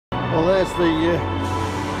Well, there's the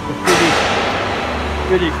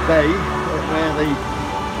British Bay where the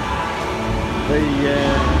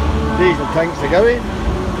diesel tanks are going.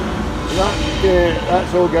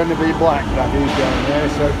 That's all going to be black, that is down there,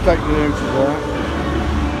 so take notice of that.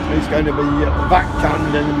 It's going to be vac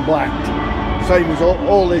tanned and blacked. Same as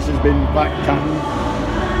all this has been vac tanned,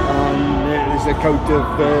 and there's a coat of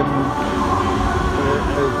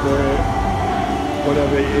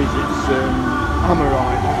whatever it is, it's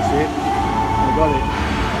Amorite, that's it. I got it,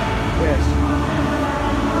 yes.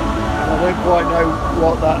 I don't quite know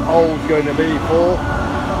what that hole's going to be for.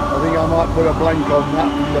 I think I might put a blank on that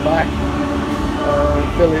from the back,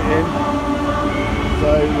 fill it in.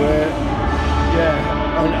 So yeah,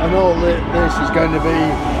 and all this is going to be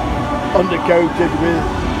undercoated with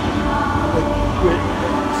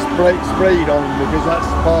sprayed on, because that's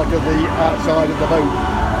part of the outside of the boat.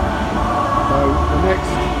 So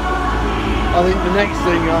I think the next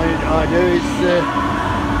thing I do is,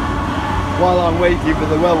 while I'm waiting for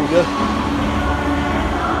the welder,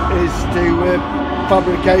 is to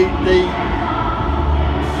fabricate the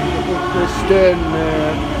stern,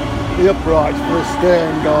 the uprights for the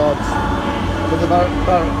stern guards for the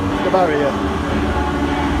barrier,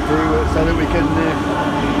 so that we can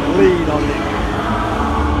lean on it.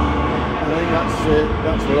 I think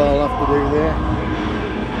that's what I'll have to do there.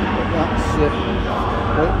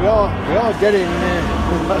 But we are getting there.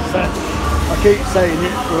 I keep saying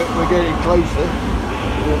it, we're getting closer.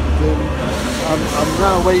 But I'm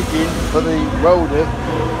now waiting for the welder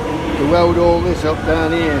to weld all this up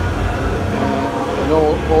down here, and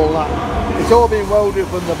all that. It's all been welded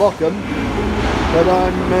from the bottom, but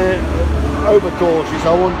I'm overcautious.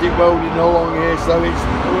 I want it welded along here, so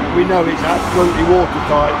we know it's absolutely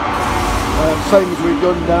watertight. Same as we've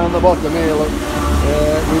done down the bottom here. Look,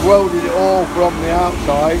 we've welded it all from the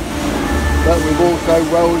outside, but we've also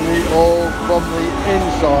welded it all from the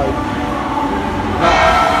inside.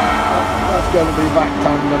 That's going to be back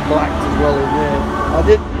tanned and blacked as well in there.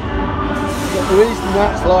 The reason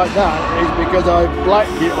that's like that is because I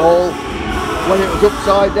blacked it all when it was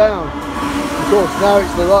upside down. Of course, now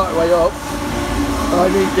it's the right way up. I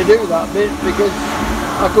need to do that bit because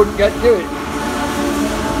I couldn't get to it.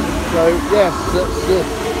 So yes, that's,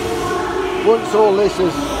 once all this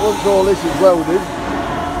is welded,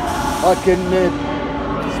 I can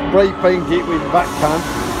spray paint it with vac tan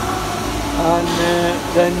and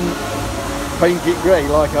then paint it grey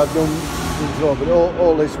like I've done before. But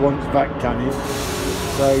all this wants vac tanning,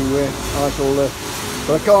 so I shall.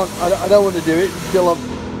 But I don't want to do it until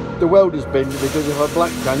the welder's been, because if I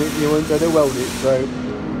black tan it, you won't be able to weld it. So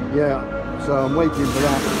yeah, so I'm waiting for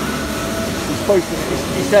that.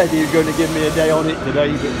 He said he was going to give me a day on it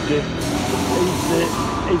today, but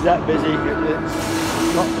he's that busy.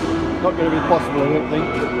 It's not going to be possible, I don't think.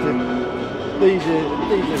 But, these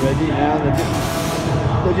are ready now.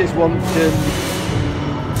 They just want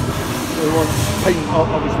paint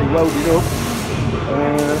obviously welded up,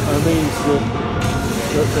 and these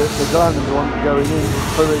the glands want going in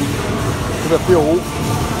for the fuel.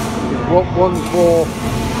 One's for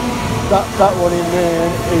that one in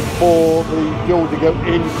there is for the fuel to go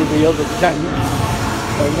into the other tank,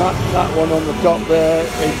 and that one on the top there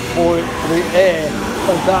is for the air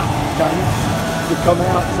of that tank to come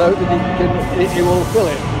out so that it will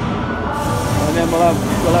fill it. And then we'll have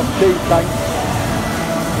two tanks.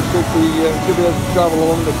 We should be able to travel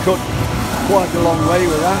along the cut quite a long way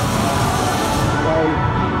with that. So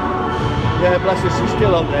yeah, bless her, she's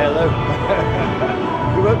still up there though.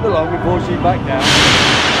 It won't be long before she's back down.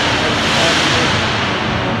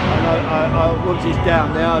 And once it's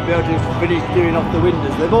down there, I'll be able to finish doing off the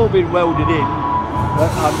windows. They've all been welded in,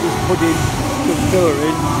 but I'm just putting some filler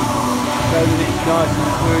in so that it's nice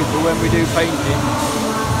and smooth for when we do painting.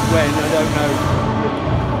 When, I don't know.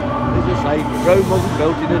 As I say, Rome wasn't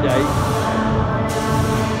built in a day.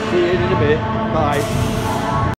 See you in a bit. Bye.